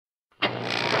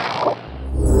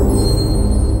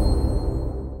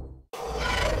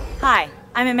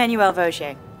I'm Emmanuel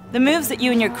Vaugier. The moves that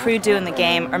you and your crew do in the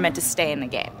game are meant to stay in the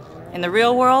game. In the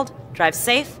real world, drive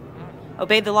safe,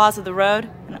 obey the laws of the road,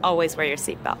 and always wear your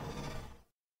seatbelt.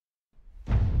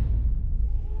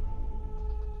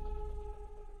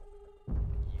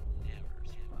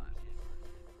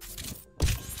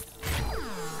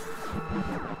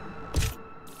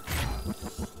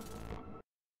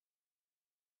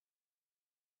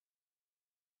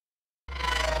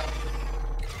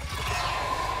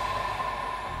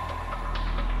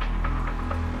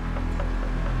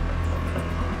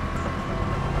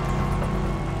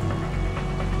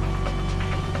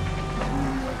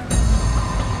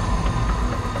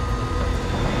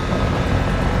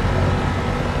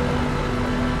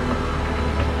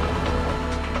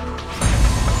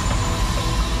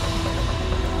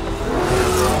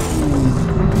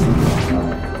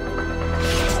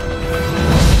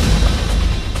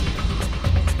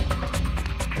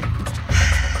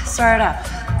 Start it up.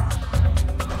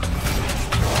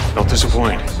 Don't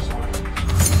disappoint.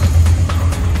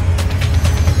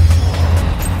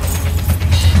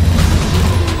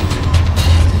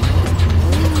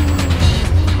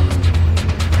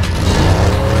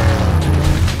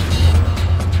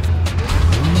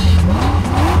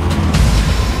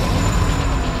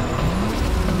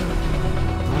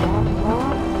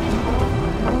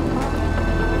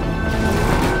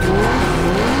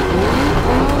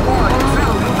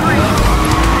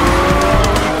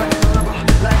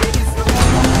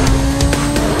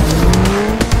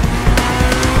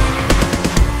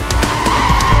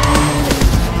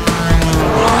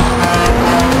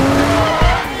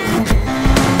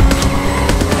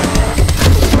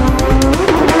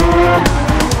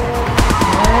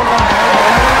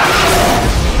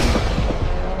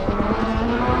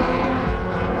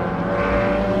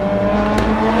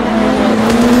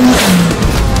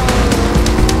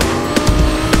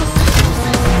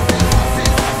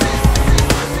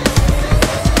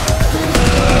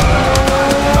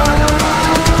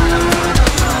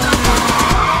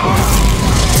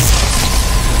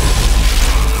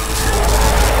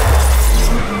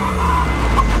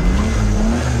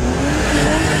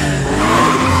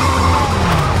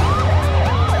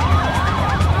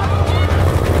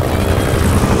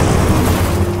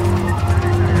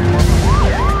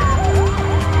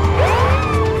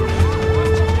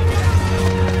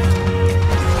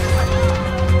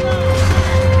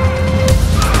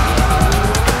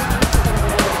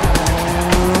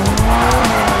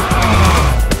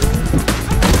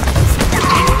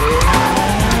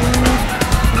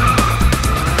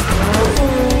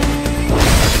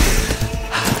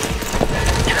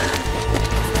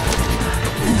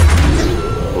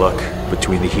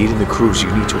 Between the heat and the cruise,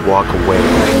 you need to walk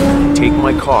away. Take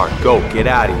my car. Go. Get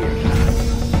out of here.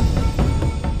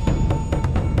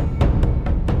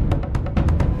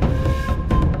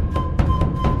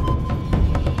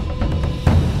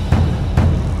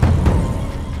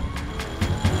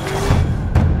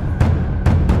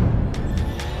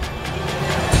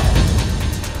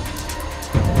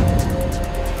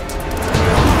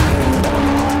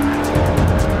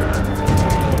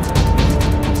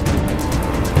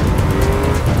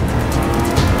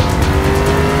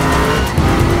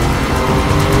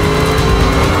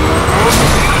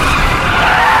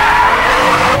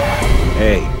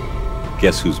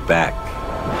 Guess who's back?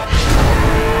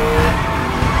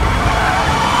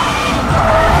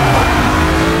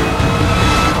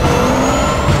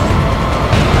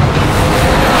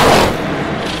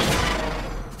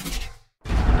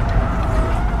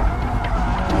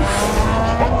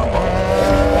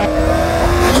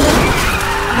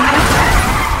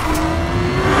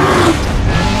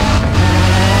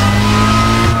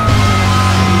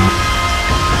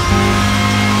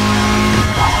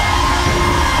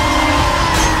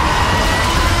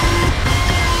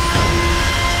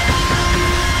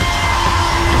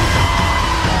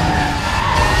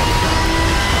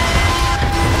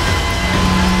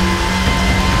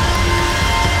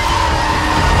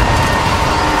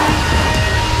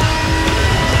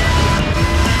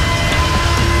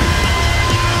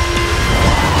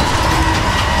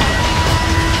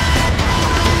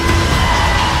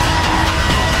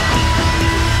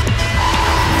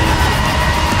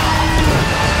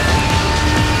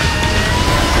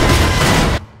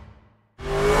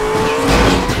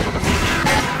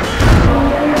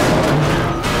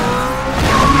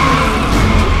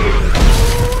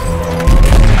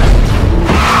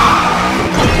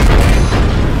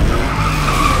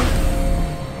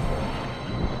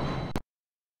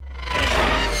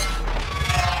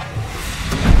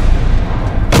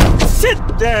 Sit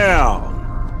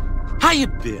down! How you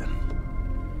been?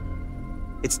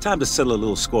 It's time to settle a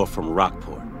little score from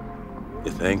Rockport.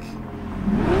 You think?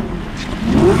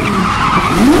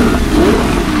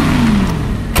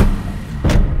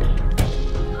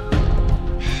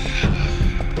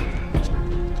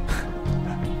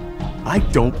 I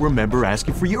don't remember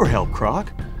asking for your help,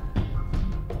 Croc.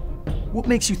 What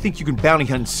makes you think you can bounty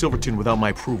hunt in Silverton without my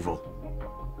approval?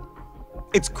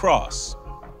 It's Cross.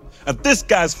 And this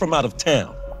guy's from out of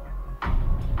town.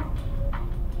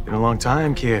 Been a long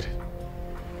time, kid.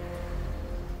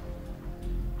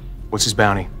 What's his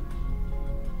bounty?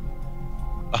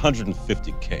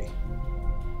 150K.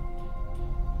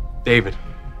 David,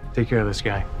 take care of this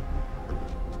guy.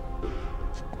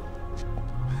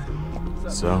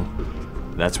 So,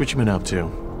 that's what you've been up to.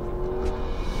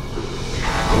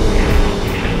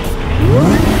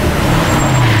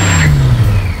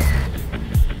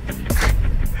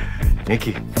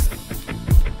 Nikki,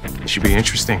 this should be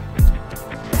interesting.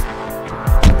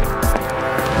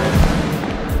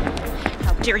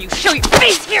 How dare you show your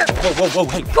face here! Whoa,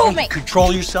 hey, Fool me!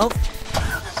 Control yourself.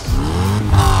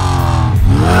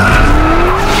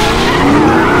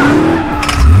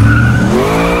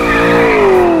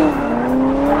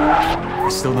 I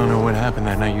still don't know what happened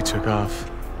that night you took off.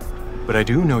 But I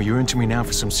do know you're into me now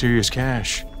for some serious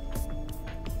cash.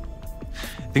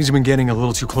 Things have been getting a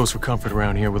little too close for comfort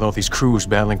around here with all these crews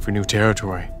battling for new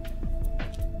territory.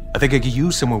 I think I could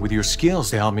use someone with your skills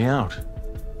to help me out.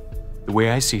 The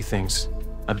way I see things,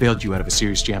 I bailed you out of a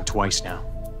serious jam twice now.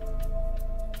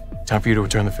 Time for you to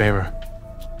return the favor.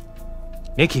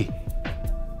 Nikki,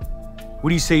 what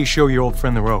do you say you show your old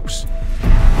friend the ropes?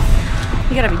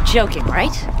 You gotta be joking,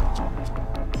 right?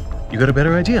 You got a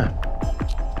better idea?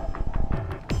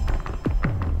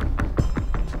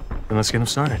 Then let's get him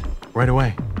started. Right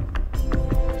away.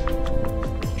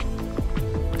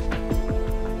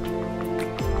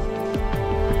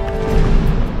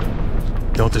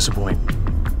 Don't disappoint.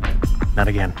 Not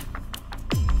again.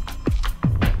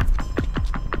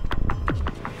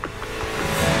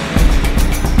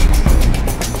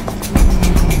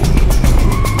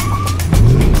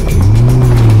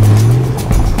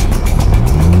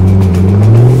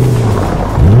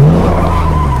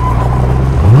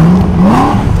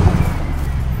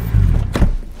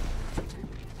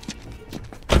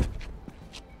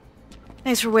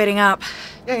 Thanks for waiting up.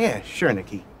 Yeah, sure,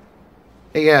 Nikki.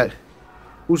 Hey,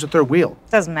 who's the third wheel?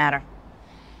 Doesn't matter.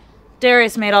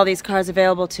 Darius made all these cars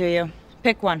available to you.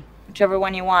 Pick one, whichever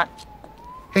one you want.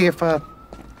 Hey, if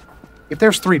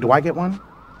there's three, do I get one?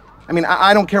 I mean,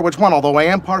 I don't care which one, although I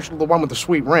am partial to the one with the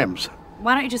sweet rims.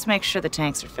 Why don't you just make sure the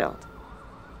tanks are filled?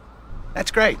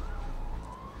 That's great.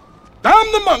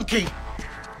 I'm the monkey!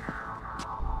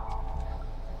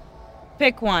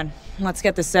 Pick one. Let's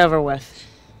get this over with.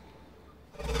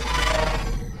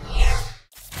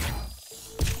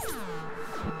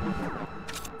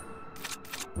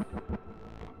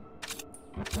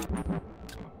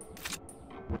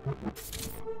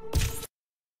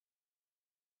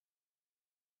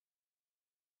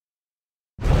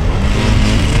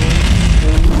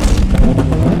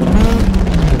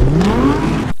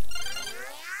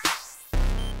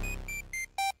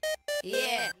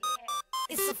 Yeah,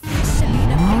 it's officially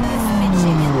the biggest bitch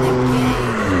in the game.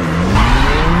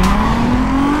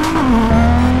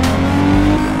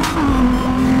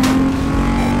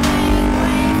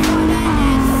 Wait for the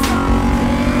next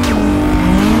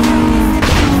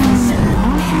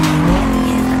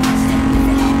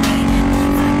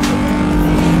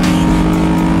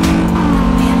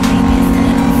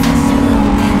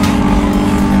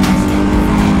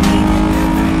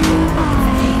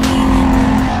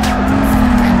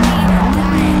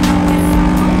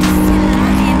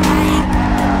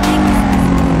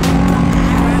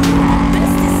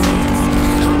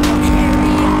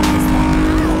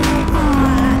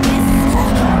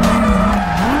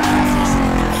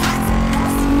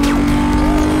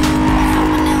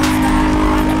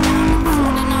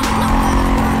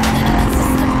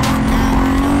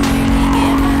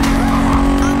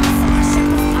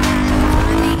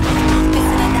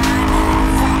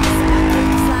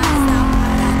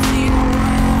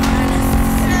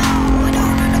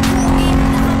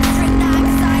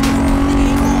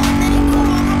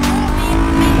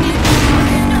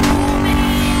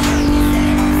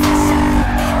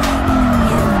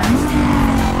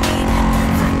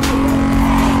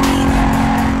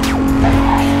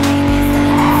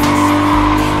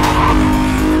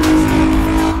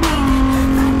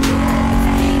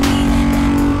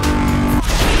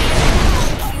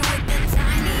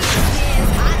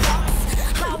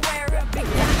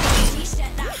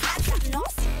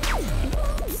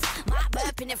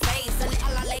in your face.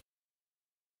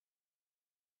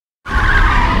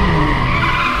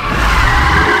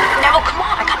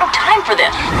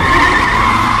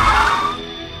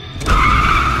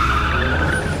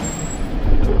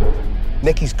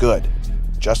 Nikki's good.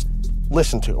 Just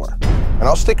listen to her. And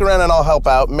I'll stick around and I'll help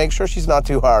out. Make sure she's not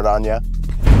too hard on you.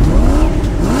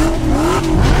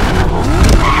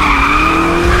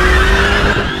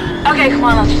 Okay, come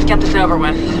on, let's just get this over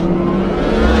with.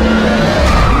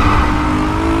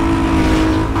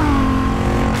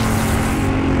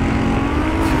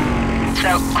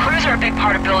 So, crews are a big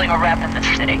part of building a rep in this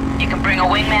city. You can bring a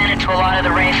wingman into a lot of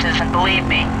the races, and believe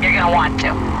me, you're gonna want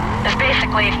to. There's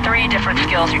basically 3 different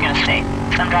skills you're gonna see.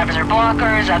 Some drivers are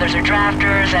blockers, others are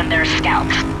drafters, and there's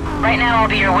scouts. Right now, I'll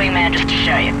be your wingman just to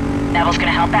show you. Neville's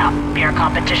gonna help out, be our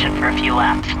competition for a few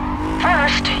laps.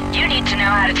 First, you need to know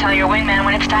how to tell your wingman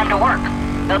when it's time to work.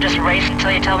 They'll just race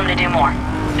until you tell them to do more.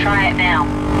 Try it now.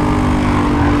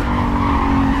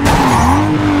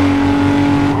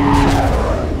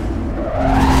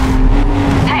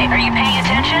 Hey, are you paying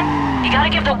attention? You gotta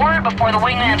give the word before the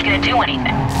wingman's gonna do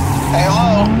anything. Hey,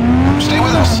 hello. Stay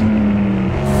with us.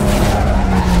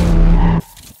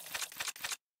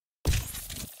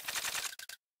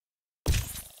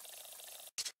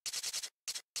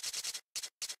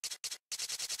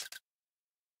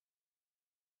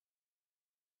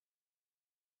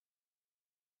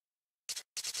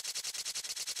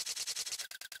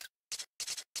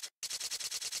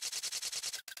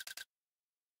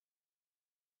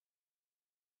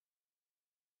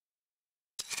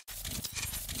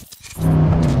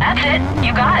 That's it.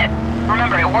 You got it.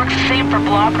 Remember, it works the same for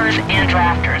blockers and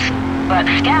drafters. But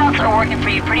scouts are working for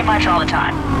you pretty much all the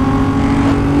time.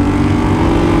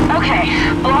 Okay,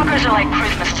 blockers are like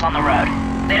cruise missiles on the road.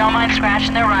 They don't mind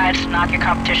scratching their rides to knock your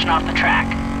competition off the track.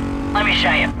 Let me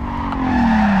show you.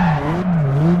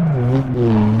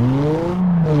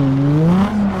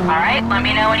 Alright, let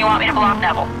me know when you want me to block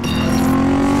Neville.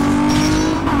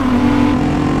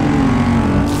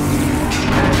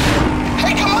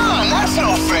 Hey, come on! That's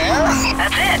no fair!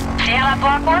 That's it. See how that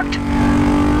block worked?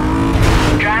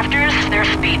 Drafters, they're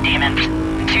speed demons.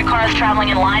 2 cars traveling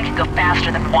in line can go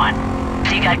faster than 1.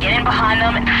 So you gotta get in behind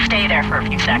them and stay there for a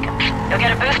few seconds. You'll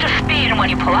get a boost of speed, and when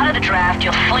you pull out of the draft,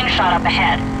 you'll slingshot up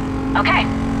ahead. Okay,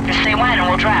 just say when and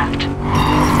we'll draft.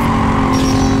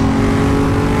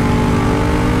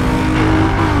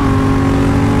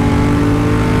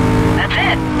 That's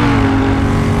it.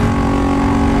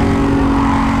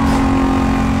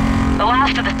 The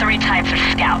last of the 3 types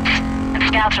are scouts. And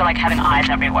scouts are like having eyes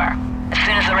everywhere. As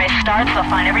soon as the race starts, they'll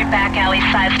find every back alley,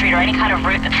 side street, or any kind of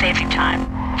route that saves you time.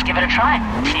 Let's give it a try.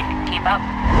 See if you can keep up.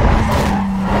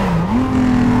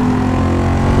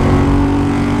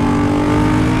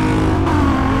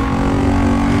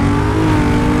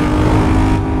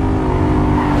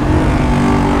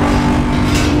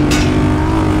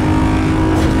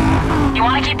 You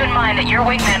want to keep in mind that your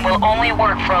wingmen will only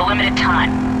work for a limited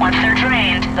time. Once they're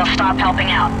drained, they'll stop helping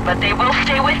out, but they will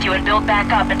stay with you and build back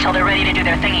up until they're ready to do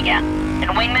their thing again. And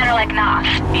wingmen are like Nos.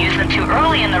 If you use them too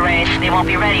early in the race, they won't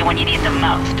be ready when you need them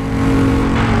most.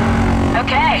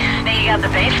 Okay, I think you got the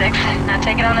basics. Now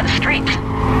take it onto the streets.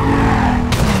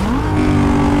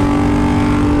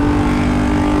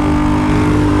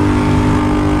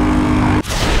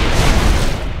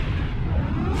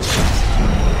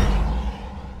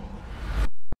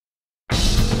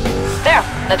 There,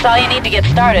 that's all you need to get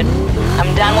started.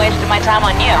 I'm done wasting my time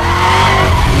on you.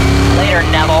 Later,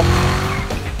 Neville.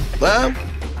 Well,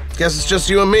 guess it's just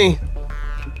you and me.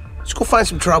 Let's go find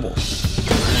some trouble.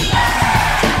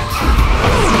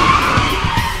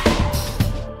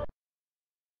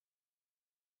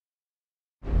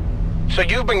 So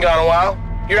you've been gone a while.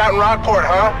 You're out in Rockport,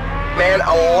 huh? Man,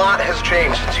 a lot has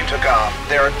changed since you took off.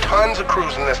 There are tons of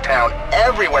crews in this town.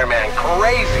 Everywhere, man.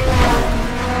 Crazy.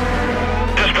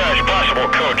 Dispatch, possible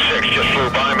code 6 just flew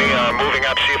by me. I'm moving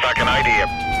up, see if I can ID him.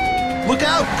 Look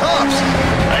out, cops!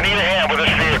 I need a hand with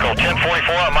this vehicle.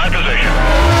 1044 on my position.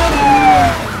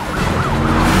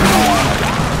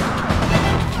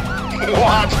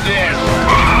 Watch this!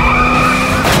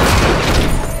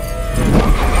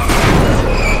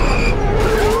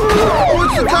 Oh,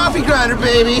 it's the coffee grinder,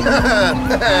 baby!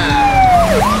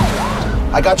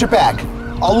 I got your back.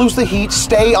 I'll lose the heat.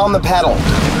 Stay on the pedal.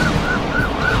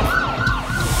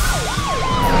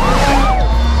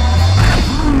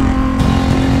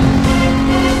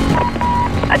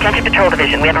 Attention Patrol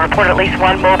Division, we have a report of at least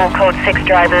 1 mobile code 6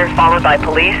 driver followed by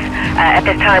police. At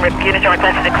this time, units are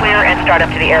requested to clear and start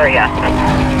up to the area.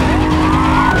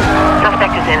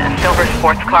 Suspect is in a silver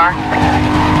sports car.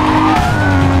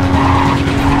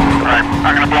 Alright,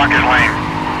 I'm gonna block his lane.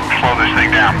 Slow this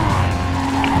thing down.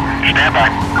 Stand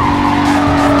by.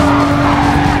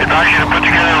 Advise you to put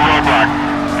together a roadblock.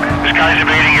 This guy's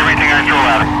evading everything I throw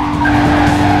at him.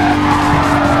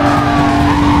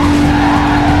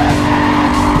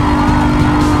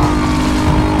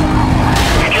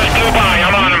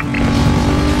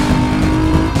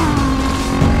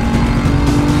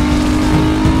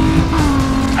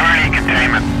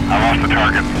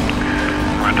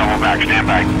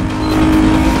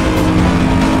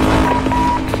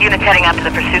 Units heading out to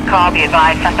the pursuit call. Be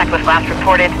advised, suspect was last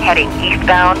reported heading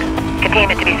eastbound.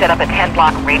 Containment to be set up at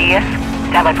 10-block radius.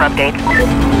 Stand by for updates.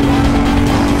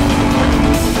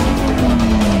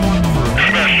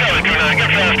 Dispatch, Charlie, do not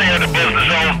get fast ahead to buzz the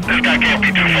zone. This guy can't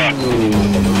be too far.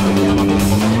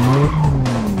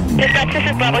 Dispatch, this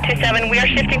is Bravo 27. We are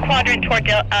shifting quadrant toward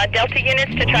Delta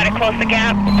units to try to close the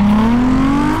gap.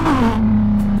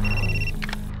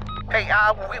 Hey,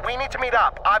 we need to meet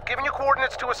up. I've given you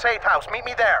coordinates to a safe house. Meet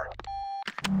me there.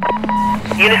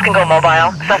 Units can go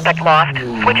mobile. Suspect lost.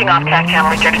 Switching off TAC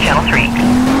channel, return to channel 3.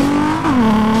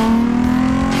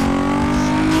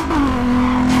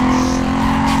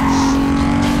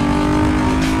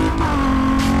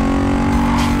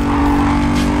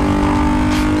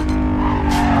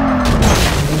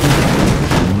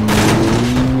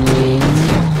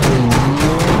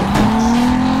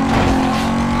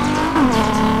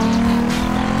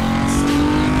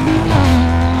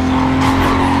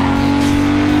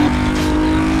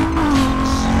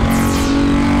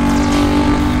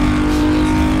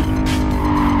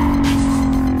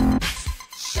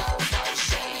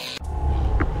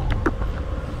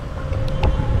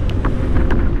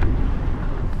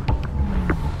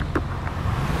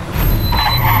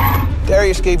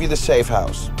 Darius gave you the safe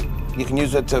house. You can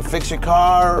use it to fix your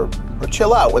car or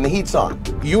chill out when the heat's on.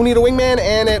 You need a wingman,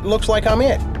 and it looks like I'm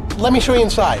it. Let me show you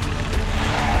inside.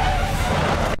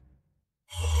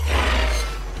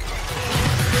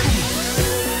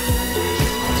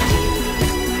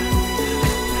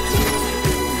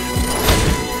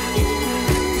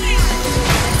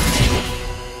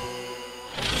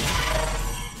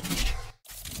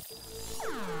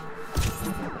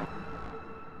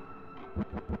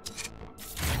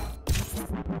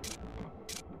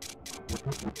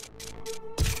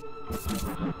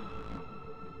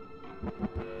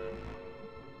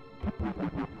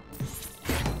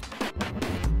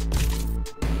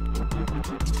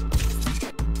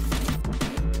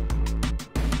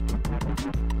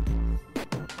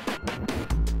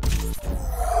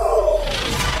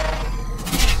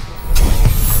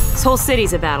 This whole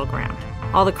city's a battleground.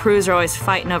 All the crews are always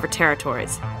fighting over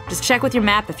territories. Just check with your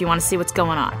map if you want to see what's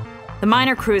going on. The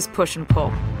minor crews push and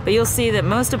pull, but you'll see that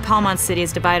most of Palmont City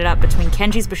is divided up between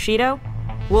Kenji's Bushido,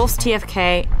 Wolf's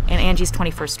TFK, and Angie's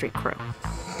 21st Street crew.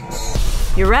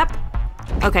 Your rep?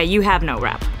 Okay, you have no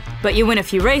rep. But you win a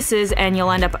few races and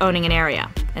you'll end up owning an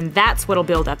area, and that's what'll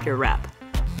build up your rep.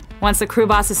 Once the crew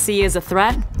bosses see you as a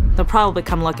threat, they'll probably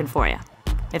come looking for you.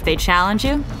 If they challenge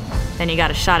you, then you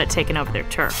got a shot at taking over their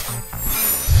turf.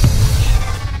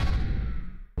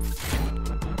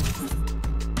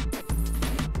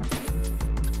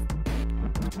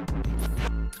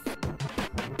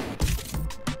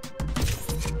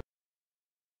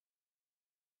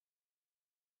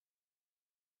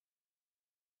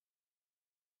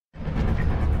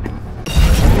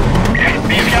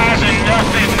 These guys are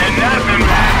nothing, they're nothing.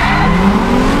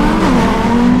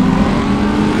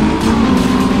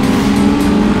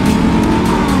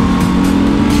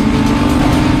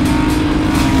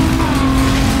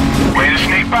 Way to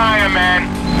sneak by him, man.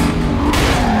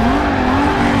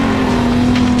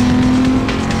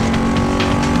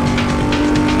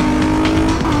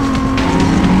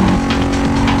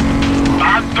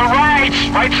 On the right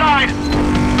side.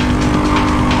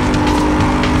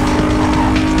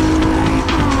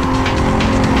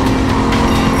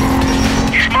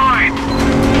 He's mine.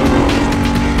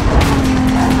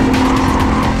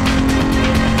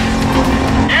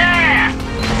 Yeah!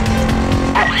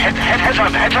 Oh,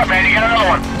 heads up, man. You got another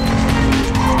one.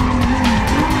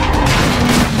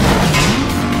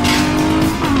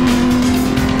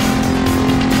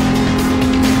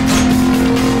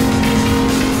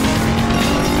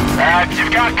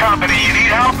 You've got company. You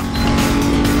need help?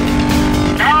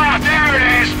 Ah, there it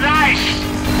is. Nice.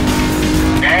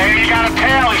 Hey, you got a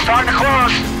tail. He's starting to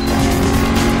close.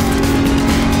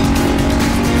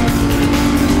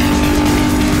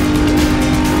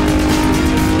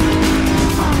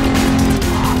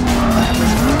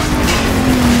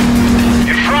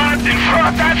 In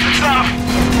front. That's the stuff.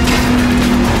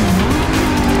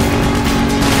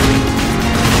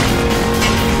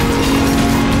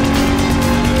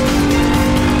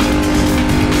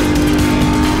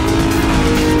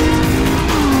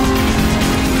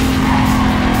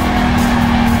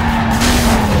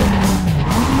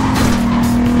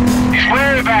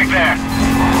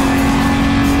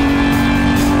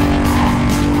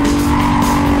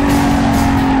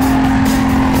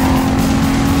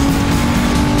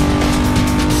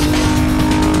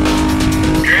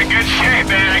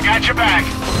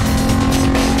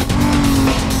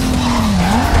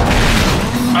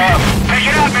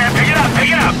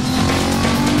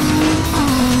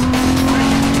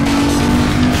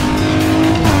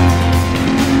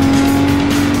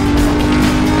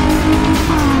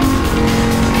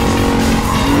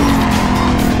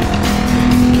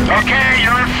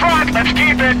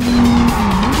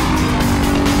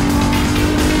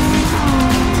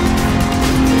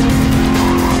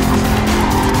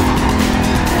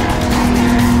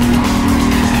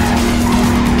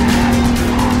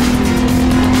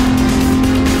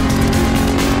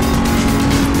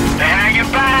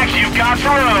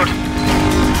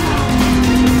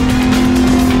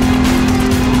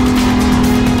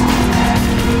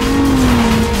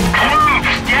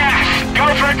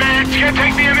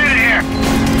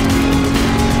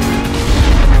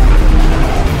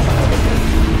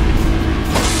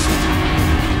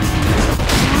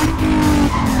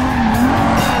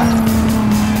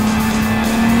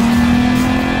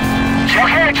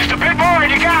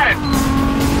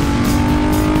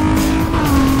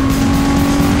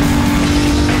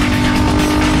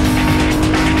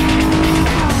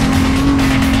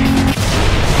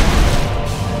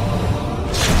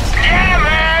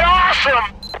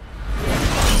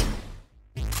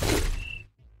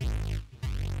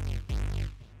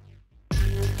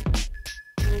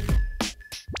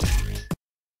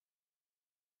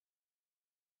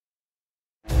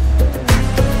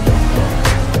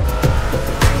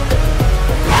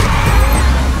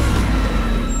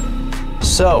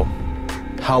 So,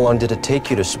 how long did it take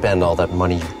you to spend all that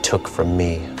money you took from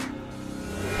me?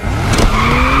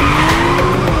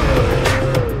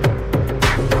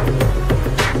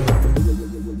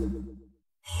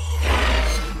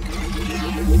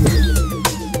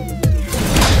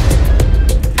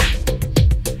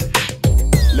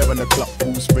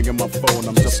 Ringing my phone,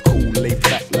 I'm just cool, laid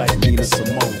back like Nina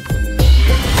Simone.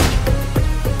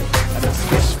 And that's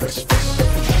fresh, fresh, fresh.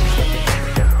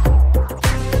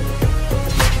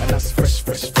 And that's fresh,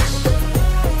 fresh, fresh.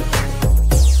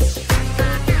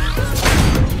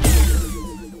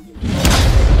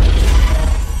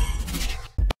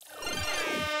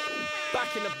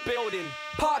 Back in the building.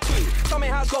 Part 2, tell me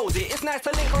how goes it. It's nice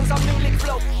to link on some new lick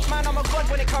flow. Man, I'm a god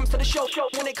when it comes to the show.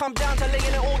 When it comes down to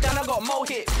laying it all down, I got mo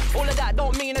hits. All of that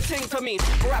don't mean a thing to me.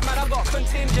 Rap man, I got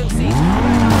contingencies.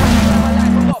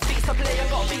 I got beats to play, I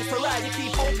got beats to ride. You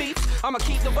keep old beats, I'ma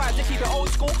keep the vibes, you keep it old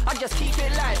school. I just keep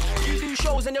it live. You do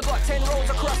shows and you got 10 rows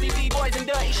of crusty B-boys and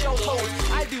dirty show hoes.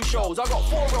 I do shows, I got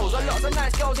 4 rows, a lot of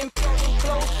nice girls in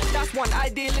clothes. That's one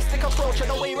idealistic approach of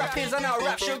the way rap is and how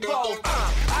rap should go.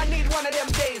 I need one of them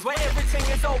days where everything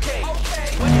is okay.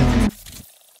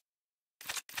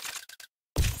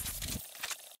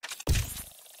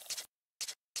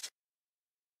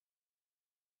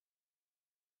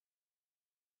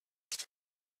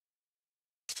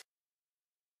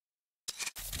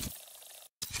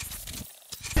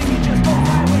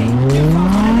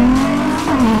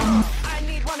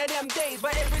 Days,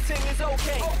 but everything is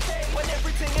okay. When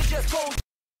everything is just goes.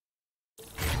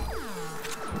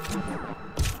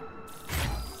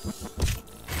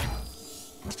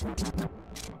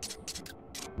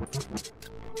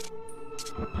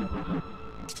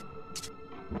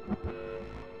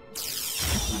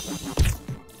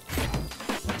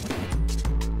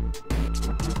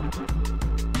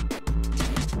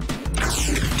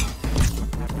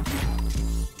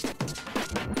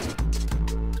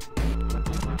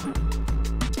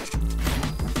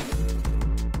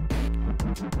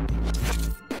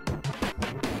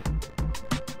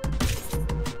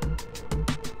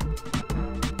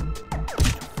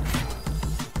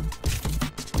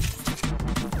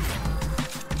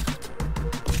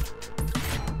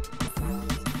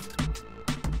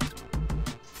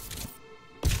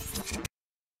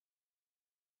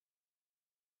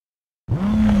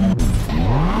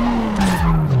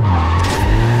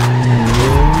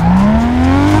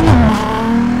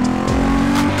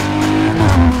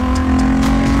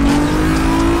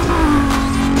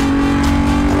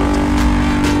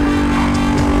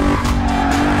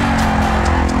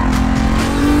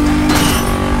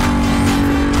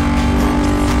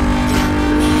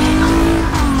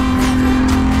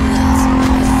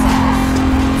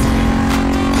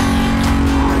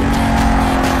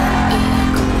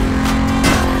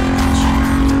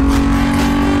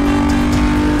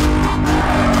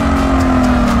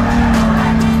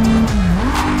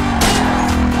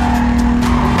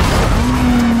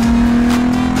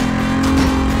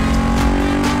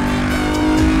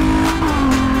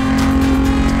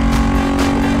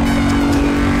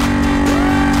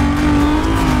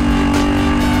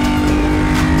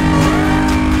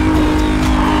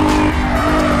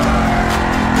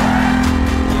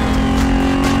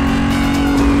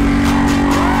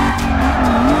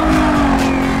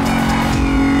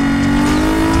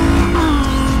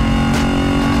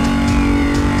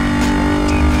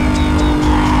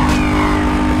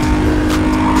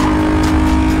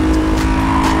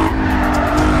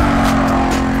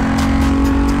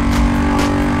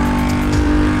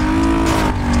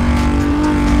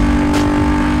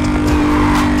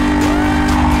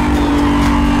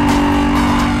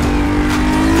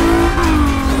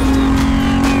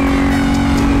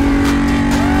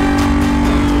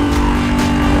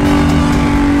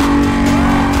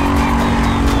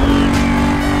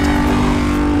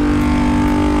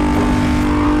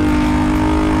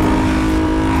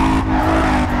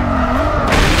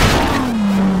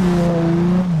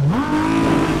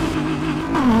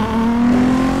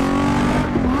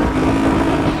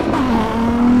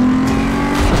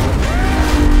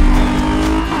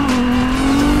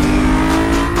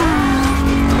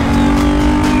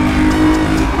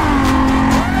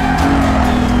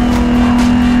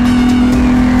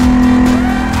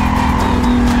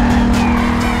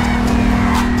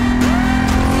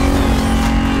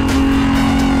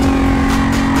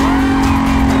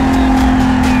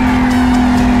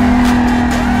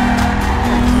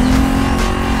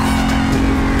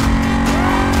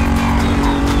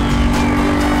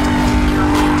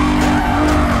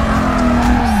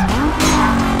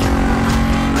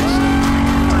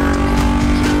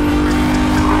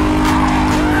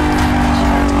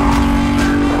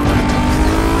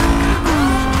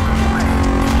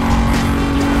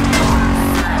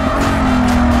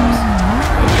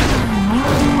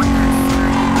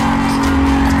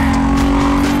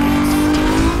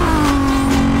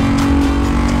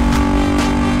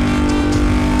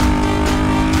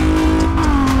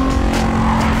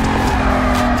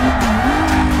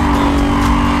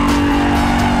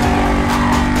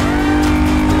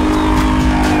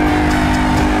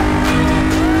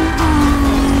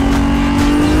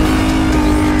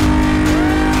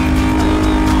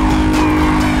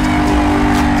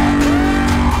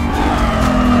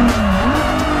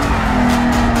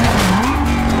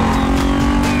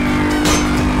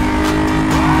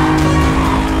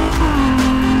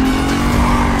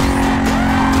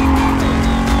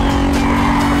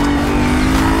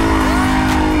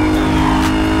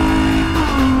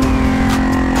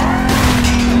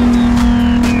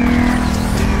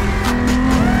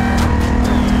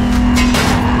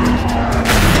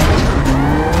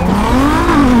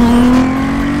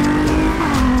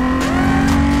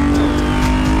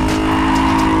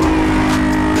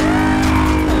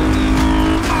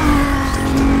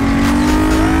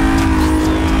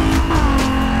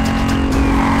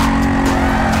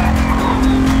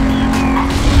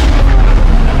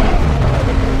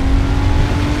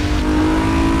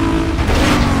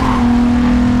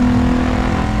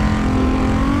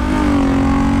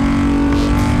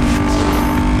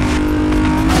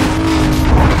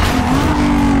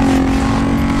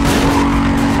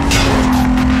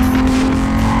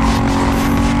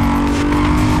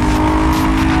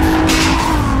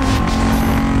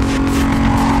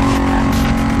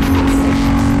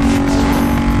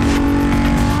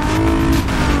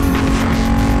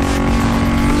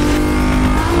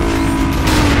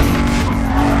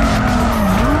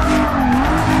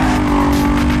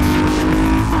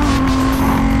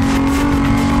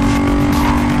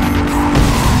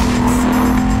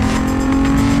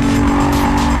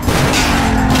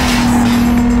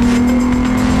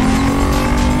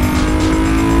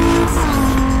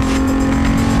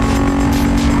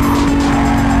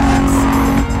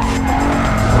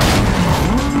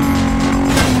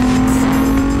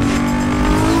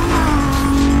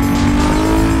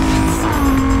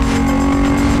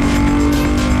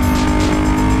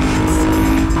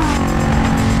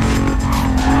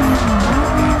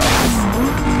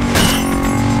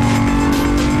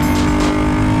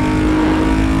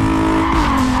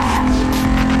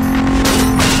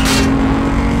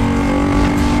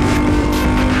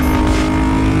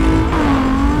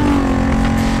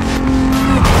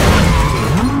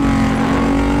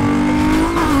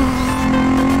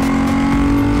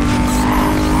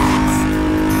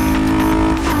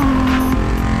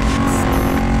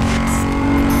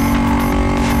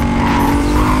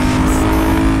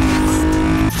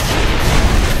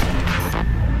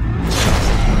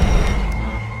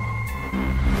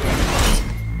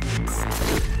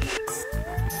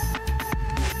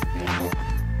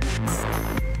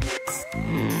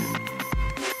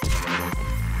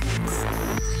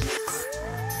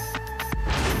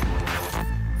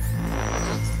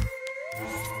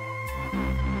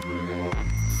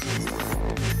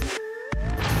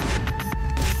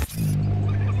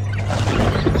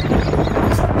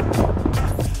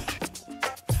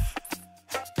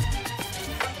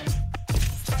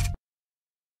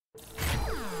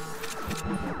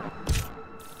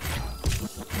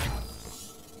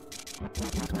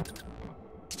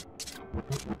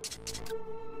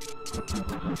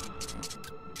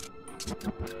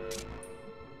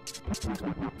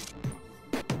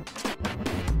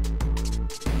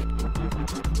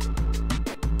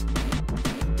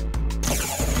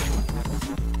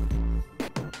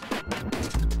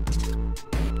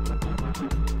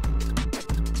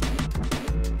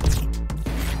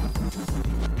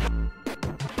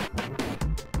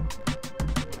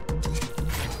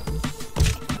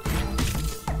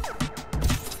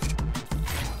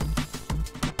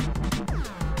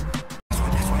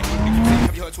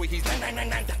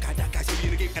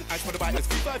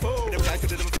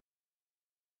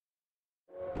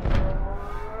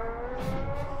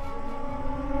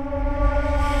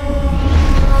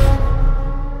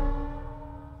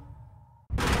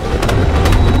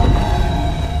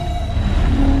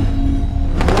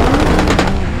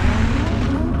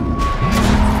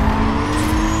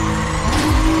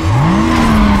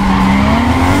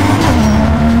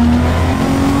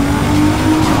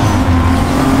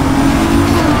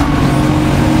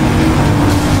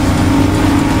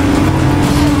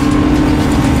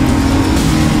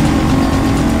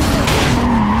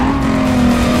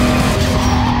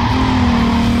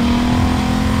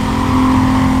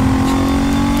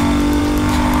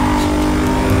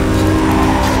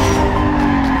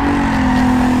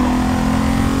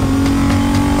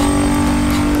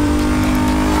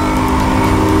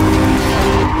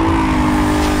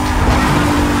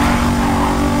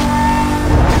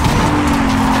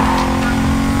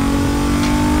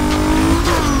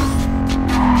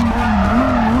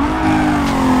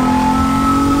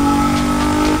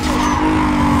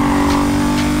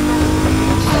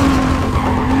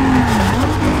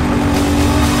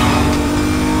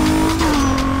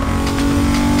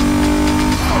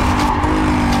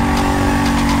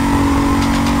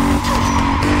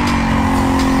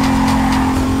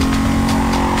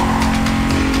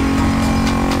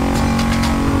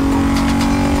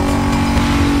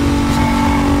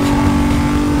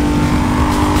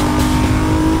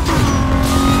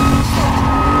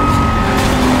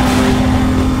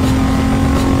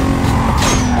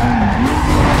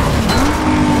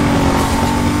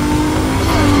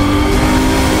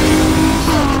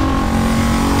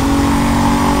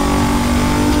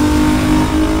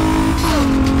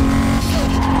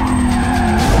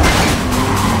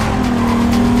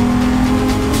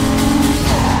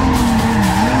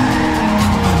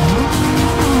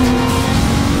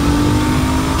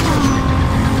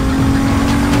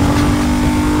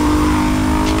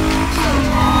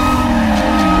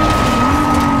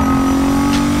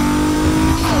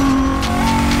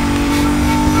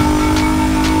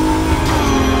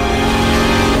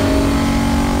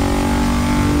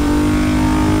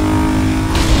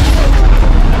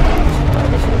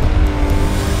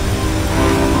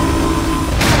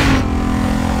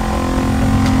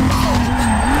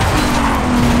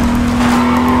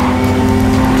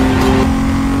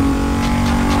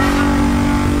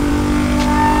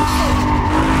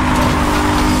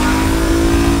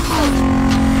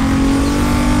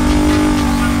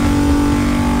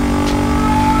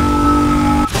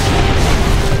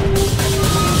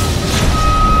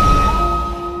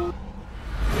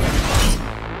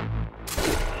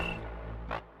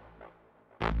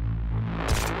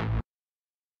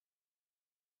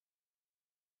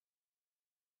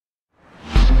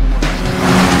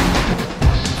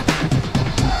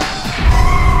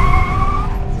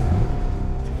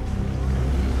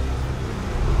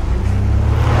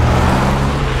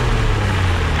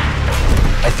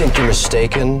 think you're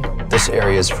mistaken. This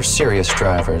area is for serious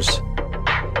drivers,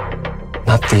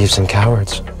 not thieves and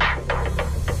cowards.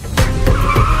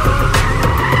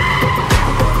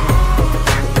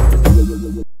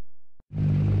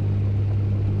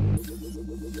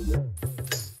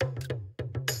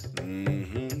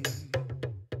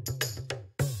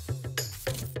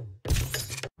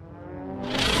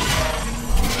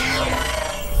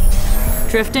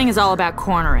 Drifting is all about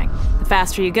cornering. The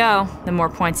faster you go, the more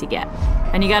points you get.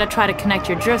 And you gotta try to connect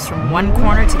your drifts from one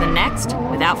corner to the next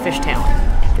without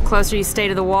fishtailing. The closer you stay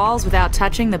to the walls without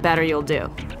touching, the better you'll do.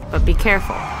 But be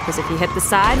careful, because if you hit the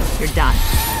side, you're done.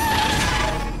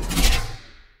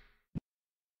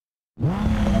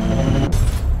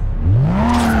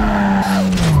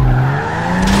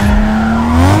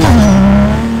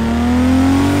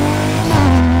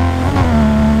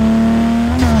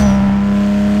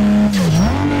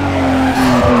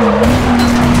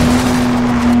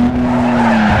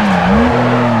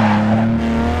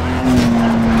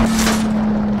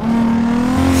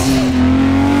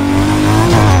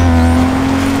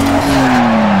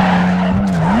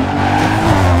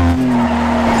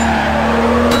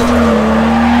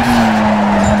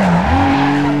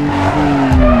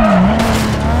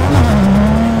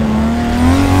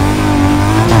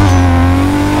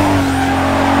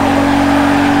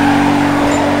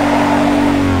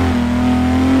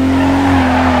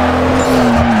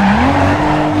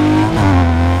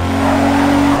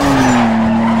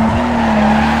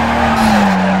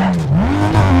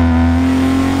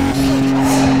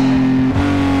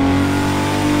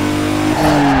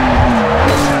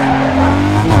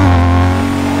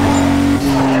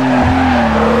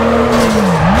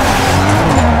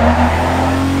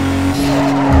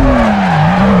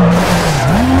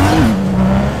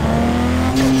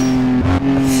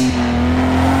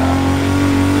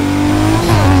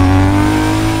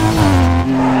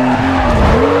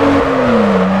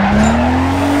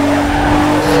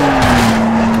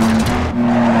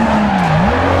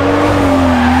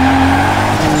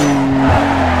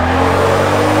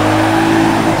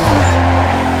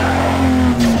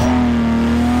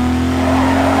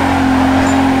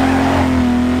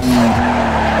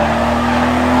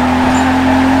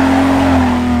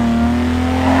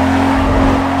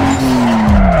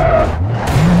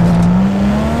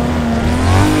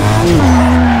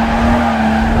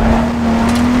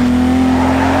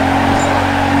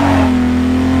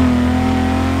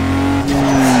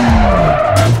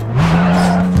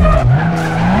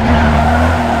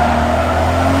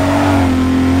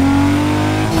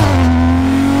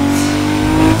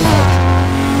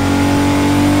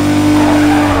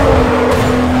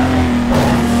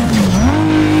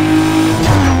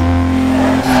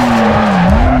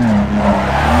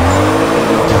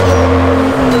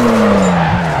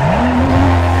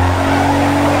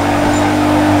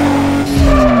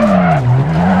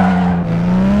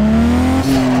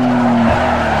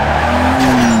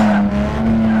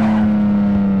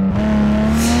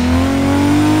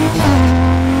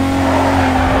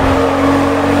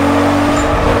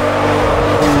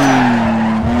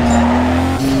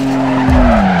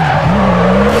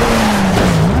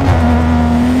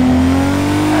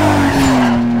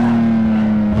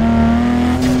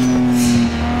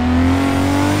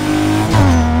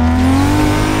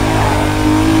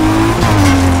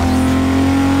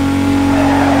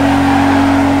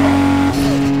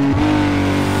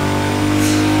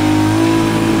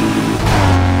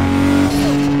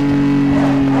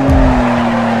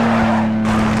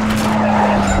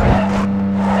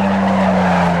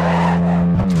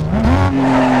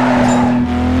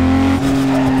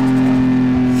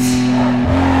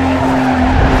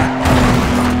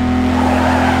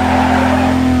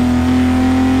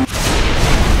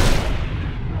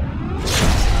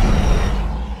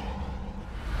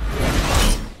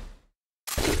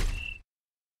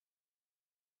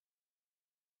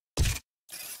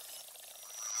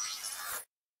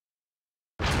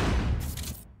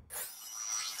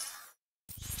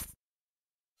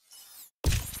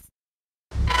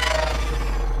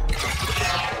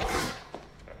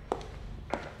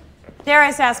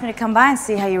 Darius asked me to come by and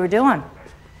see how you were doing.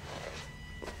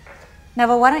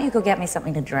 Neville, why don't you go get me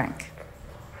something to drink?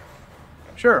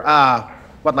 Sure,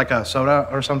 what, like a soda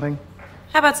or something?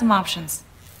 How about some options?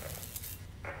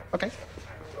 Okay.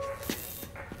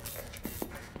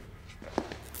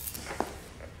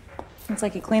 Looks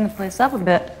like you cleaned the place up a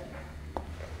bit.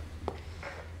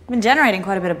 You've been generating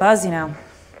quite a bit of buzz, you know.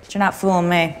 But you're not fooling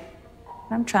me.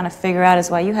 What I'm trying to figure out is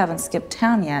why you haven't skipped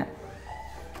town yet.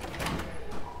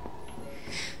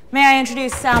 May I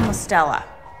introduce Sal Mostella?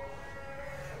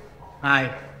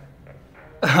 Hi.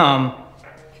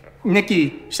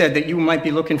 Nikki said that you might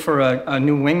be looking for a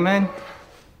new wingman.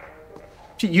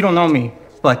 You don't know me,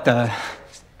 but, well,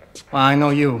 I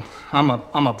know you. I'm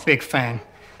a big fan.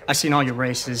 I've seen all your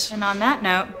races. And on that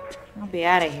note, I'll be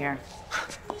out of here.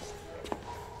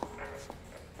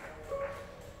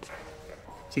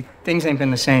 See, things ain't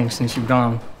been the same since you've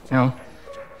gone, you know?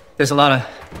 There's a lot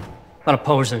of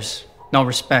posers, no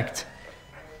respect.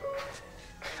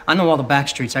 I know all the back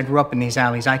streets. I grew up in these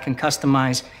alleys. I can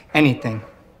customize anything.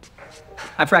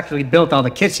 I practically built all the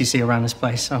kits you see around this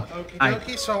place, so...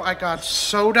 Okay, so I got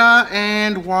soda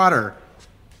and water.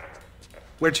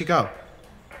 Where'd she go?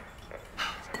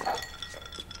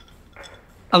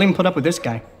 I'll even put up with this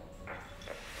guy.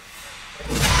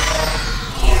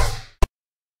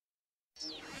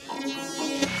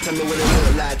 Tell me what it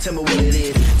look like, tell me what it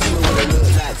is. Tell me what it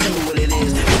look like, tell me what it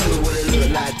is. Tell me what it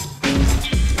look like.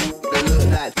 It look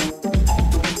like.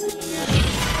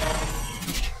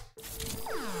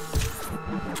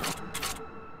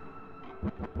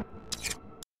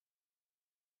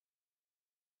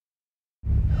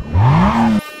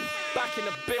 Back in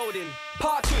the building.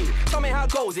 Part 2, tell me how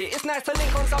goes it. It's nice to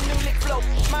link on some new lick flow.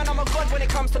 Man, I'm a god when it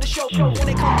comes to the show. When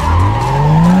it comes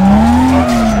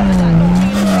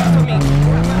down to me,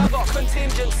 man, I got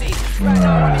contingency. Right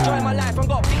now I'm enjoying my life. I've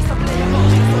got beats to play. I've got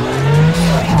beats to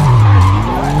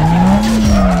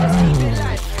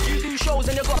play. You do shows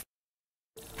and you got.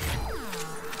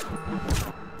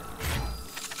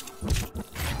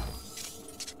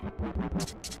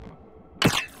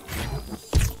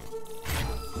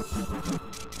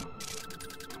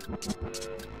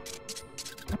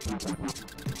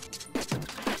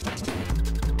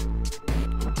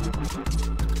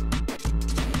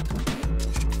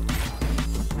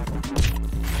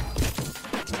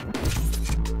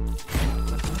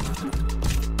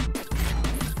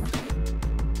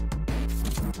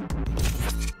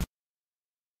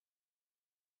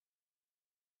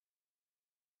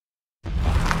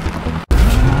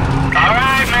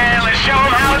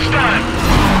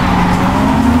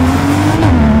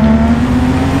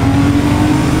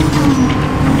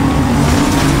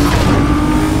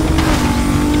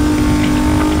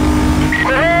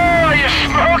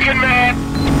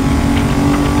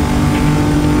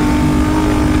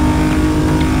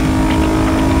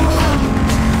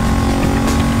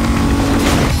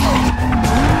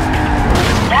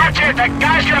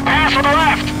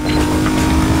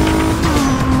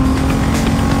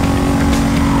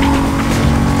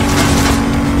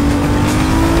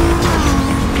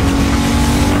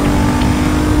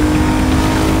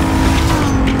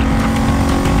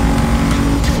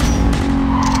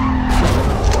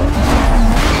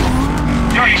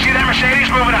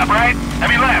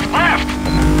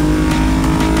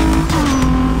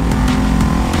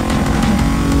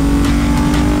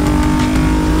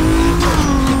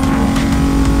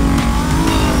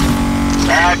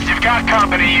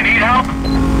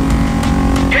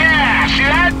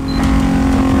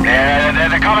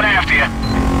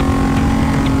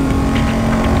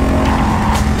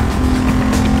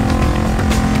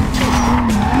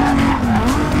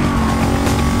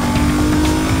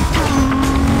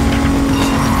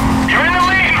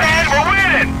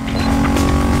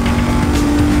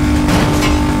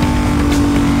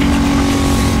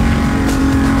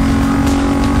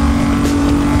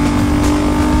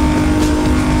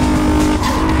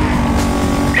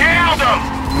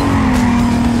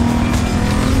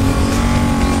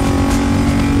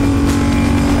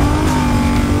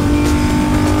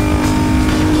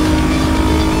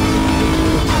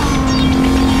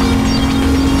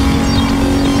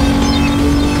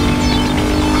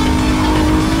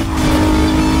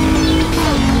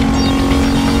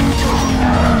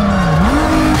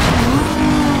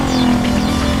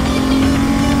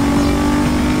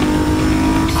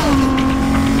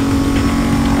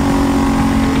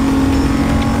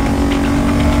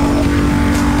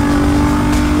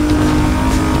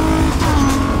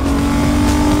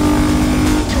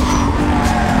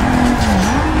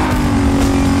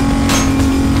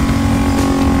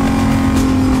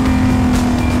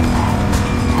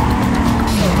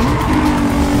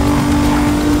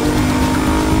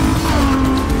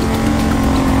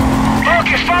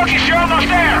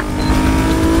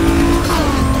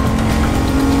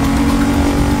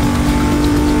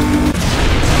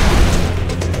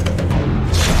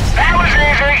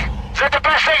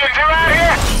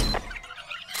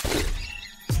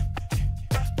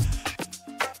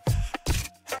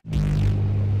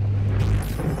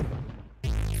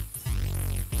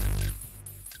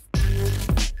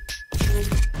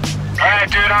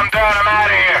 Alright, dude, I'm done. I'm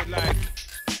out of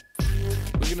here.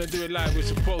 We're gonna do it like we're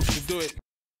supposed to do it.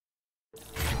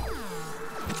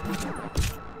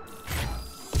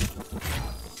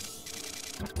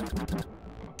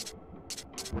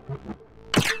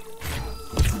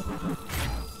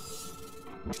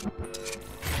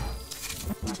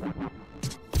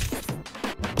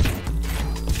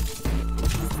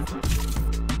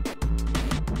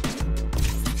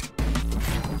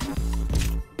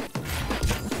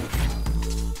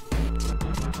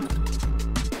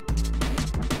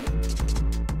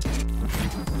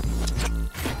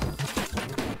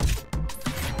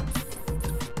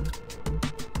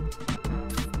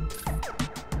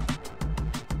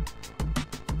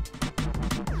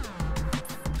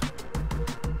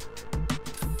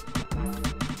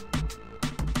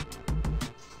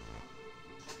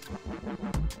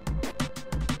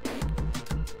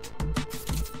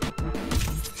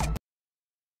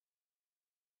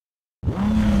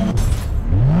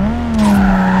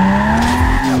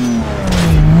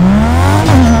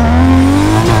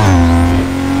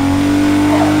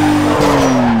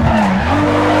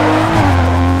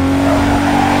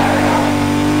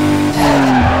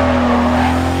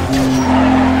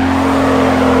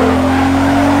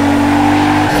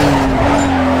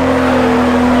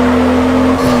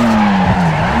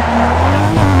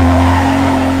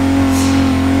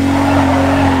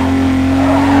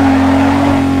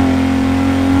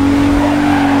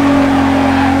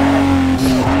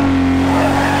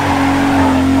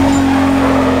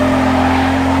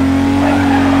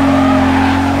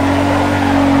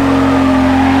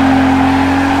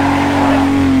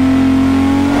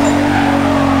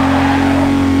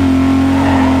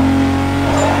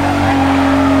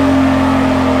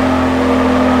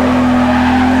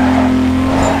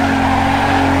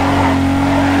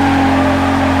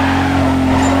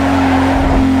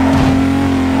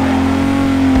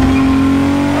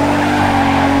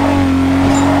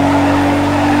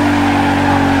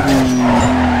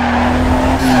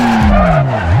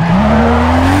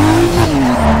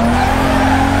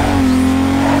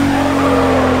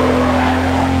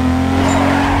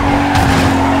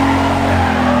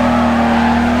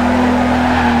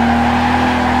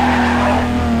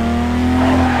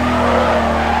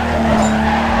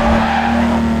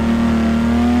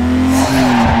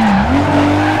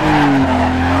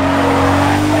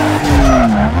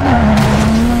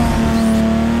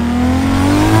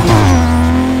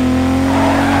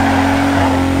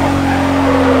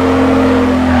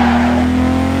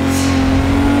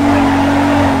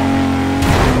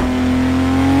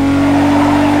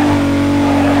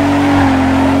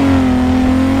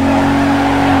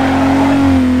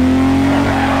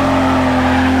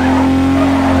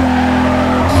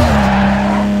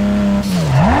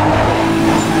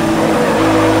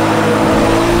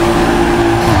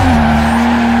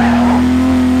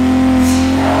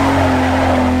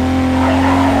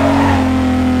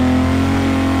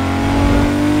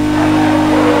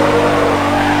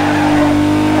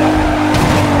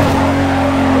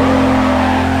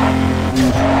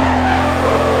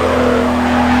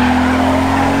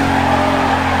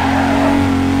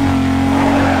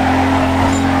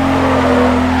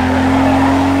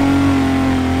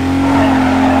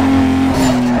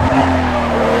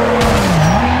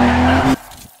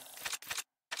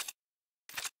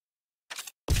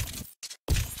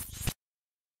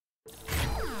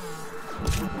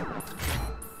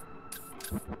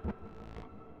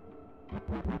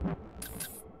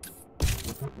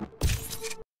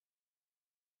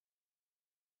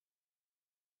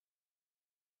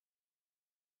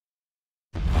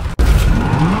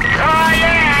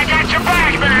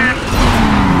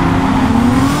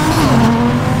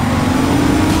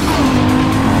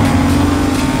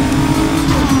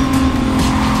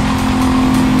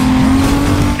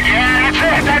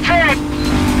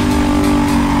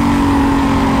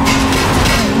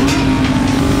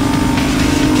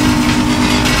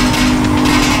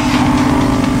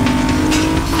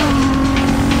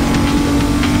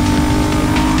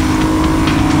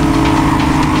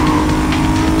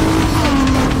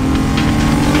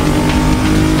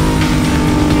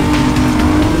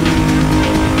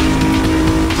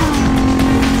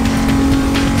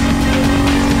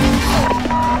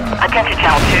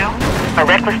 A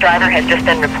reckless driver has just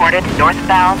been reported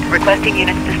northbound, requesting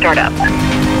units to start up.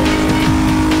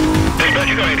 Dispatch,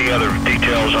 you got any other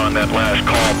details on that last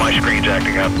call? My screen's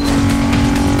acting up.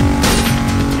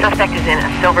 Suspect is in a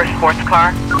silver sports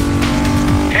car.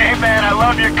 Hey man, I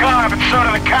love your car, but so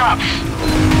do the cops.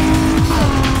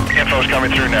 Info's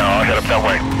coming through now. I'll head up that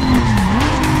way.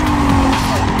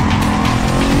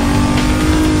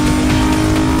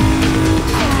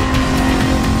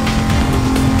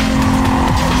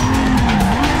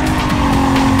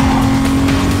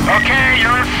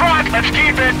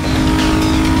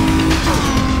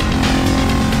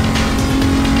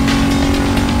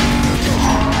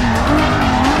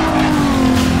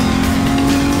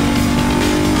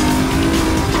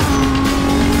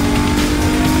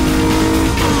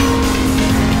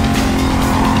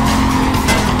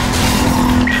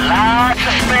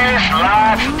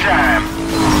 some time.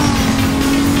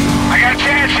 I got a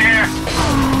chance here.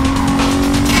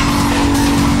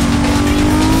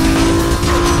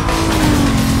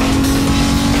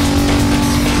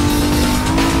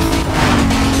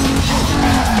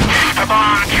 Come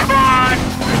on, come on.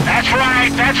 That's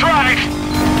right, that's right.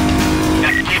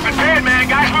 Let's keep it paid, man.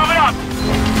 Guys, moving up.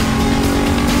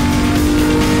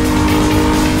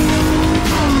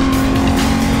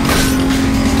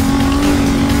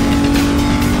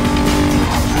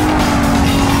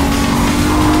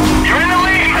 You're in the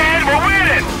lead, man. We're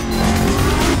winning.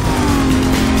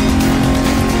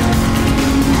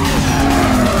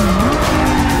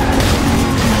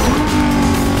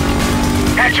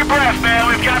 Catch your breath, man.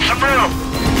 We've got some room.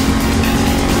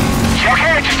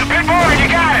 Okay, just a bit more and you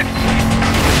got it.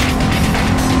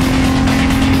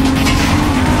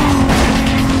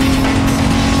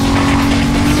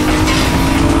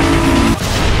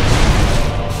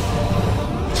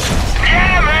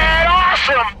 Yeah, man,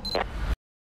 awesome.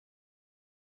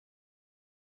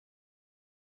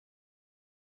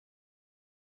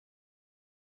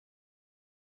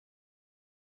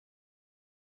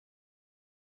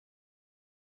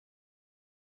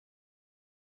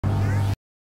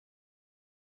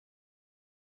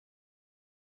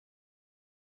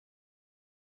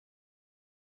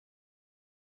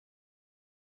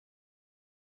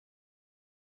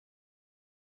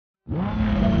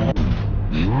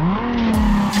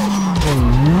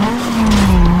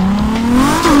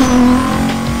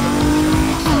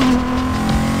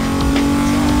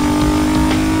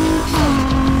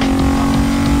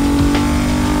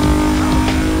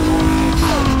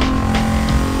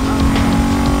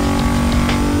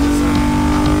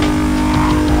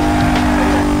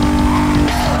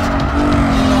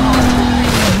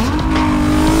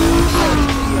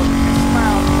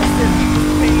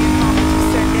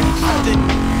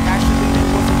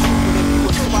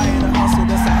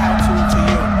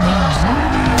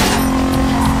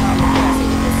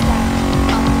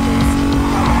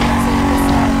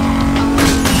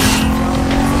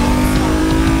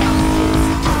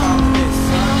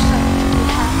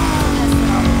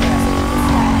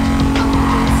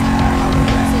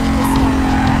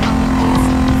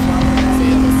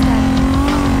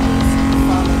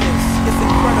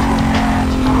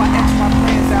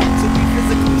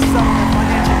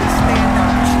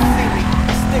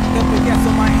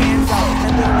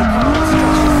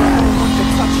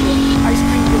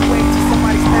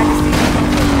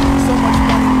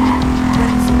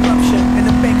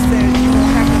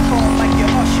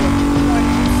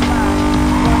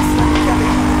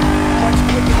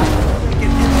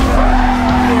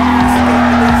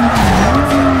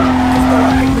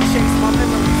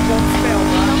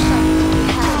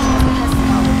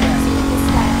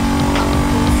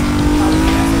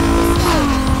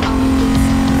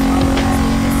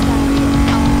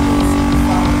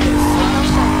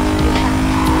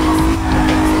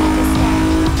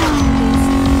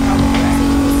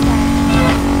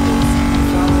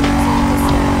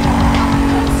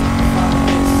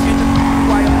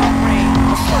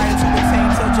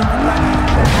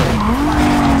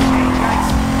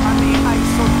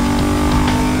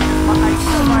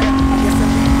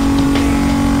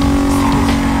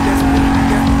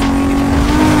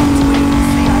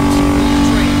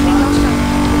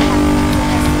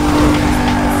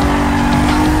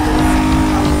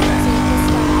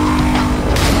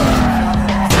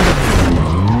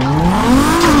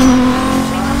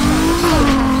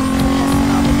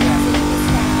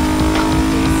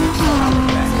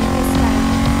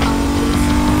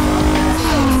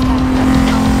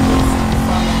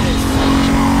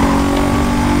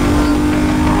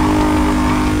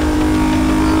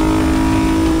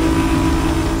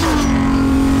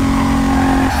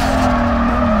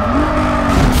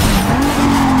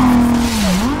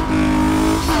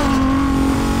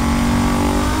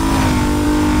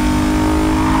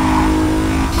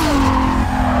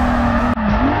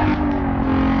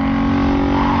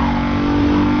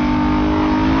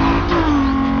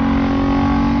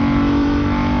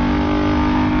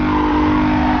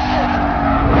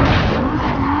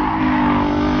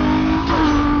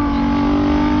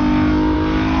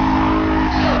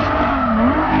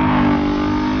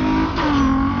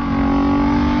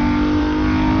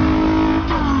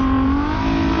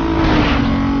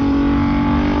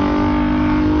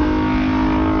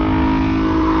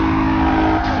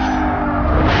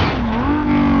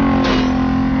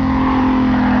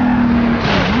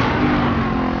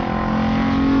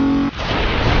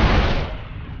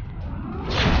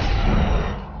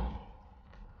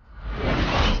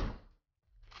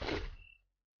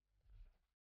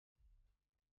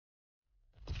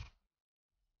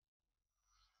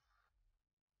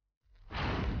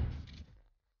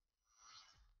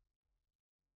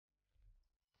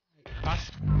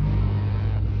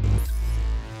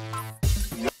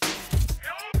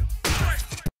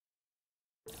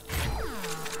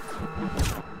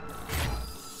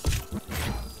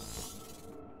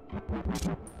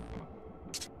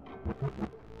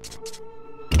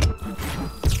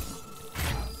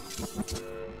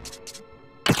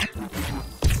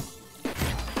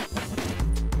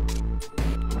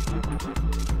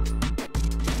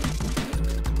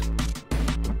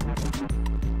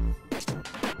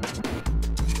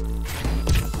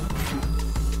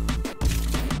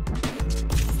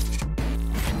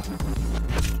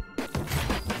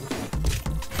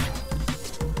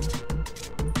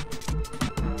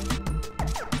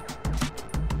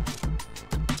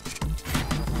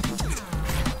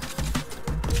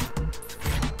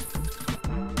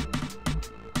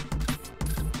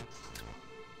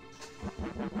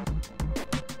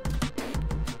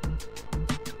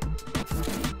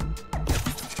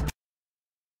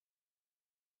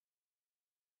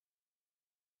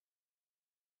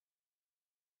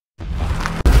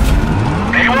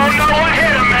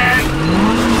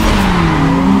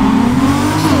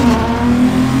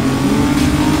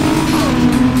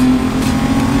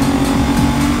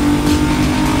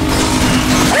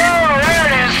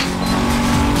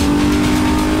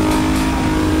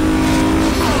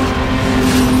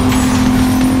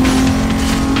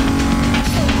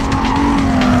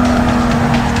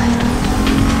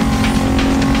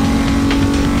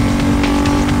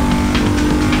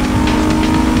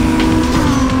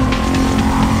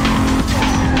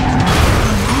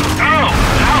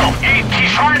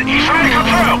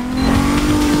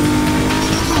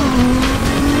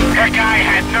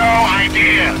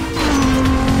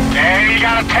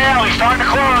 alley, starting to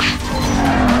close.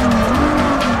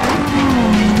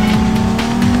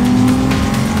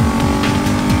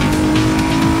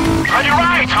 On your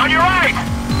right, on your right!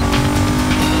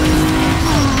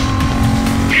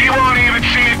 He won't even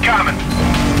see it coming.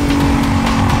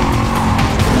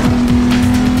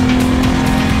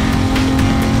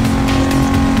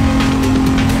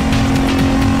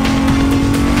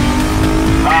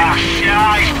 Ah,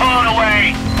 yeah, he's pulling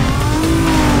away.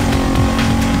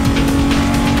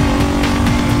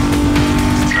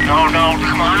 No, no,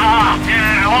 come on. Ah,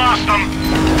 yeah, I lost him.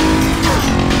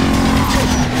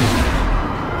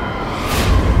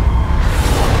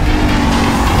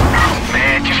 Oh,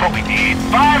 man, just what we need.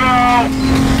 5-0.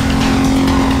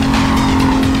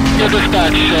 Yeah,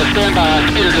 dispatch, stand by.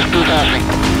 Speed of this blue passing.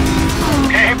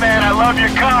 Hey, man, I love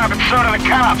your car, but so do the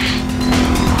cops.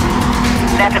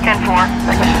 That's a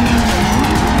 10-4.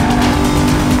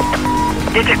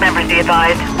 District members be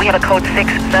advised, we have a Code 6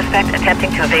 suspect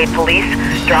attempting to evade police.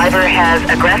 Driver has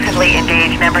aggressively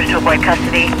engaged members to avoid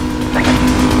custody.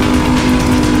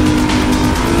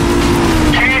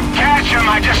 Can't catch him,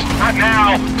 not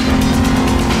now.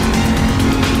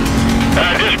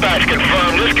 Dispatch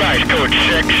confirmed, this guy's Code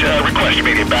 6, request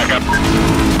immediate backup.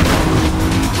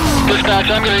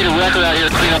 Dispatch, I'm gonna need a record out here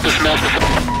to clean up this mess.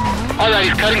 Alright,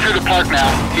 he's cutting through the park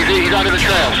now. He's onto the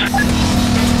trails.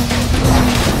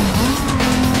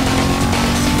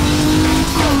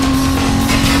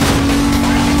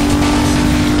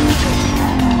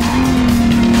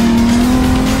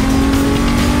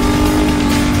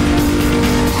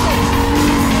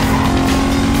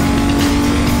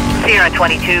 Sierra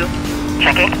 22,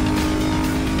 checking.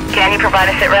 Can you provide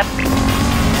a sit rep?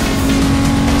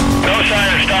 No sign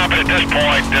of stopping at this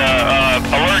point.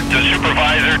 Alert the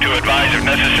supervisor to advise if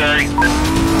necessary.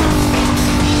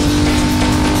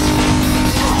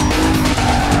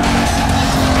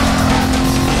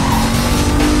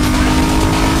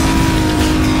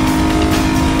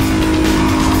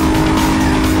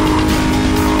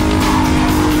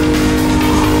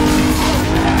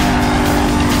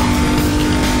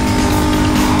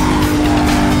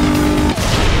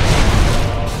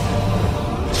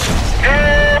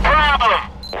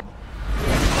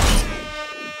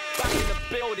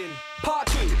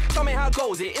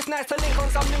 It's nice to link on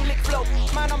some new lick flow.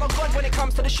 Man, I'm a god when it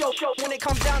comes to the show. When it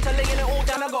comes down to laying it all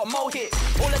down, I got more hits.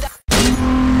 All of that.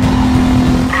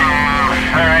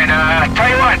 Alright, tell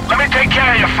you what, let me take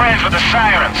care of your friends with the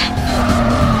sirens.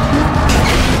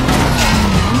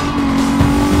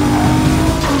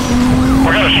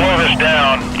 We're gonna slow this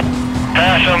down.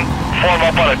 Pass them, form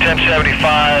up on a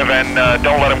 1075, and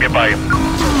don't let them get by you.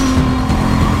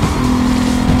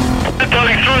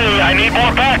 33, I need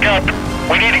more backup.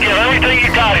 We need to get everything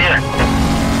you got here.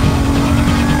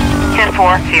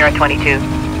 10-4, Sierra 22.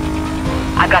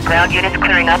 I've got ground units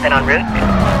clearing up and en route.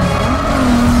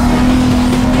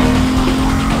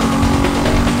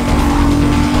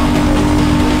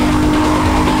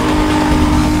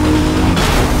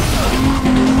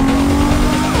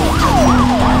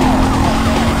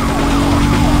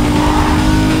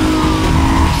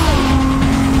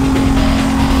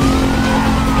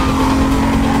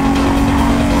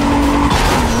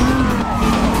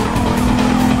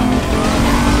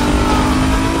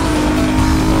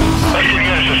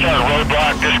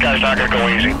 This guy's not gonna go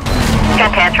easy.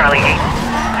 10-10, Charlie 8.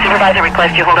 Supervisor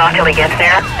requests you hold on till he gets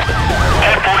there.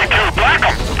 1042, block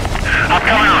him! I'm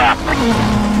coming around.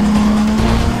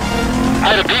 I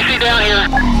had a BC down here.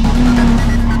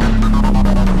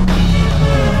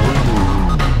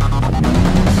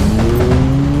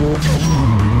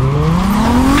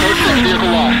 Code 6, vehicle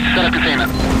lost. Set up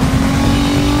containment.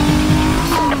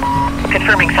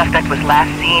 Confirming suspect was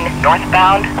last seen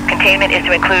northbound. Containment is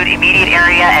to include immediate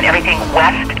area and everything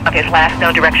west of his last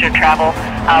known direction of travel.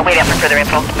 Wait up for further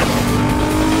info.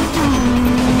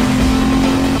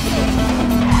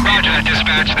 Roger that,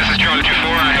 dispatch. This is Charlie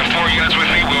 24. I have 4 units with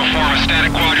me. We'll form a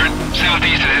static quadrant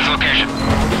southeast of his location.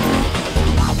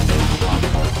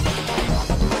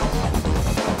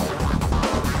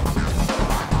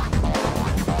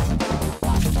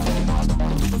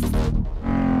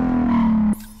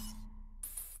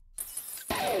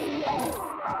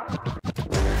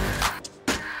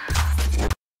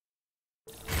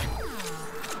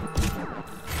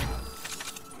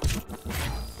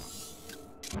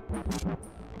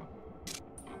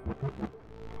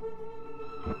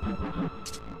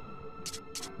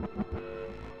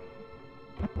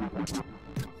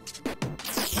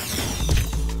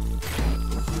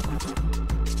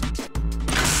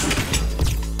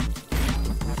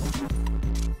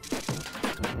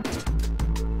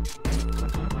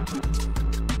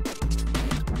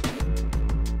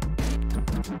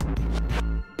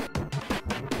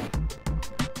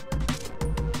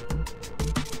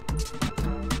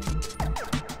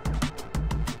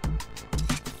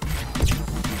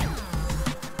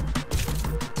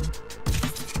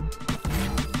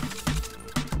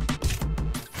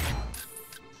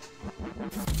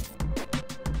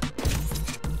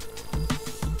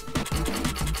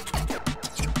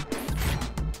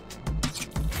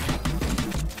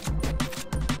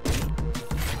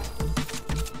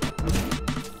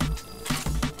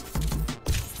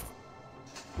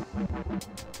 Okay,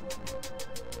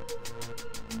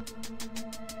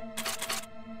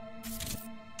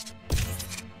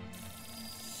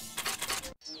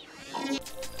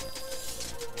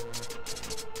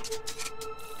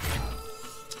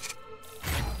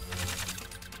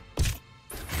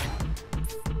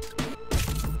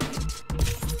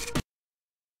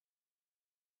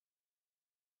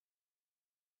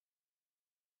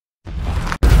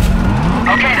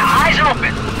 now eyes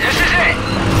open. This is it.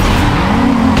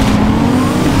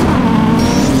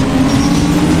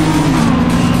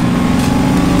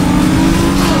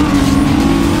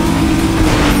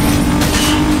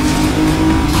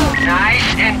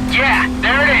 Nice, and yeah,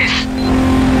 there it is.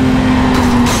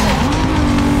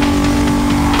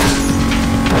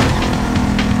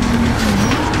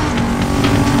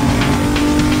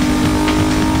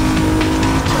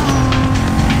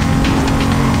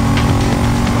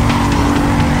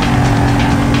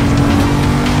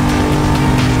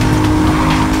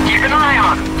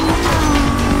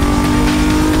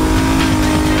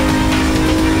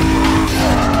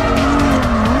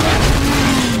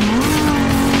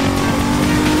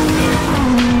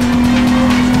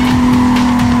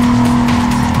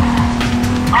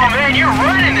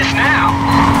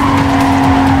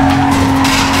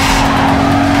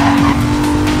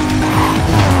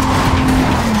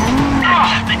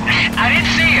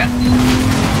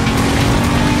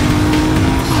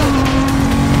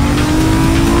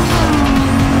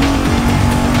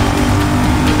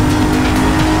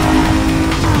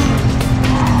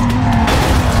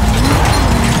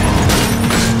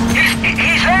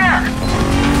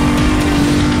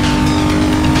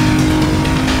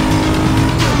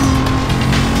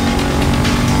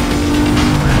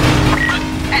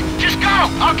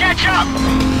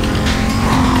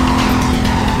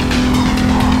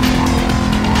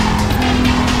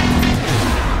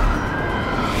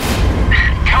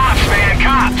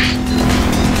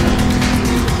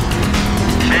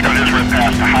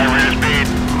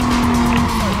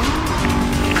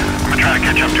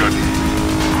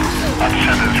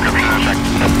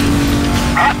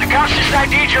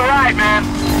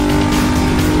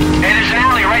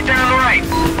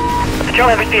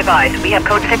 We have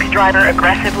code 6 driver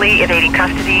aggressively evading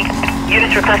custody.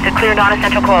 Units requested clear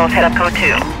non-essential calls. Head up code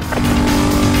 2.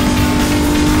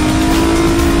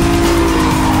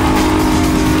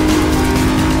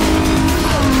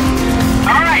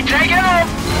 All right, take it home.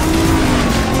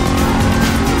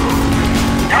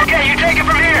 Okay, you take it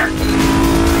from here.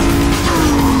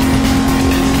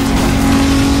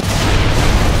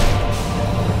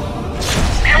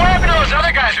 Hey, what happened to those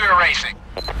other guys we were racing?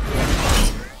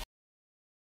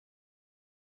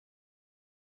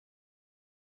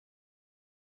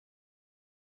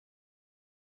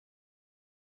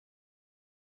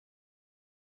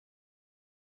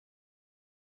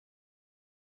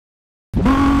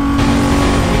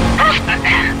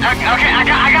 Okay, I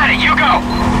got it. You go.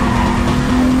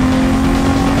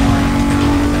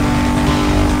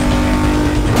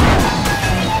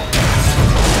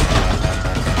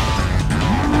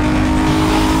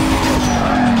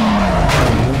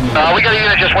 We got a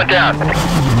unit just went down.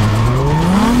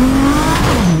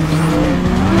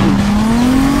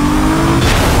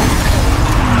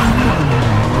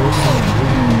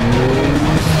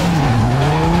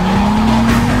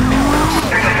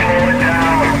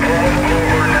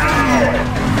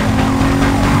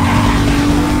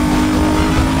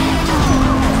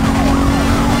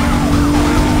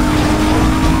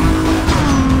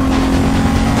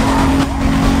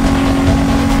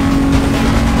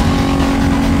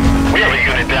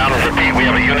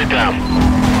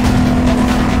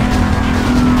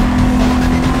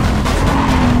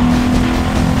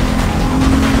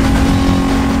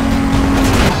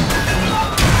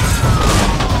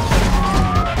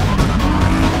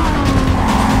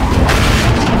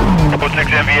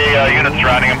 Units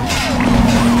surrounding him.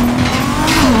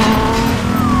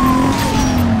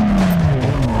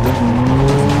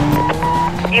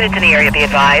 Units in the area be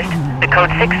advised. The code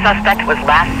 6 suspect was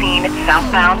last seen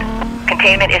southbound.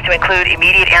 Containment is to include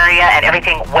immediate area and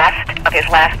everything west of his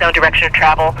last known direction of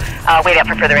travel. Wait out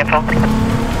for further info.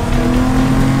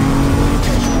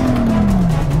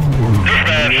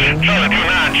 Dispatch, Charlie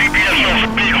 29, GPS shows a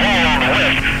big hole on the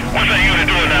west. What's that unit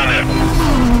doing down there?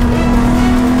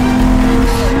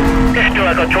 This is 2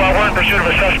 Echo 12, we're in pursuit of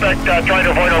a suspect trying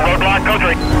to avoid a roadblock. Code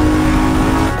 3.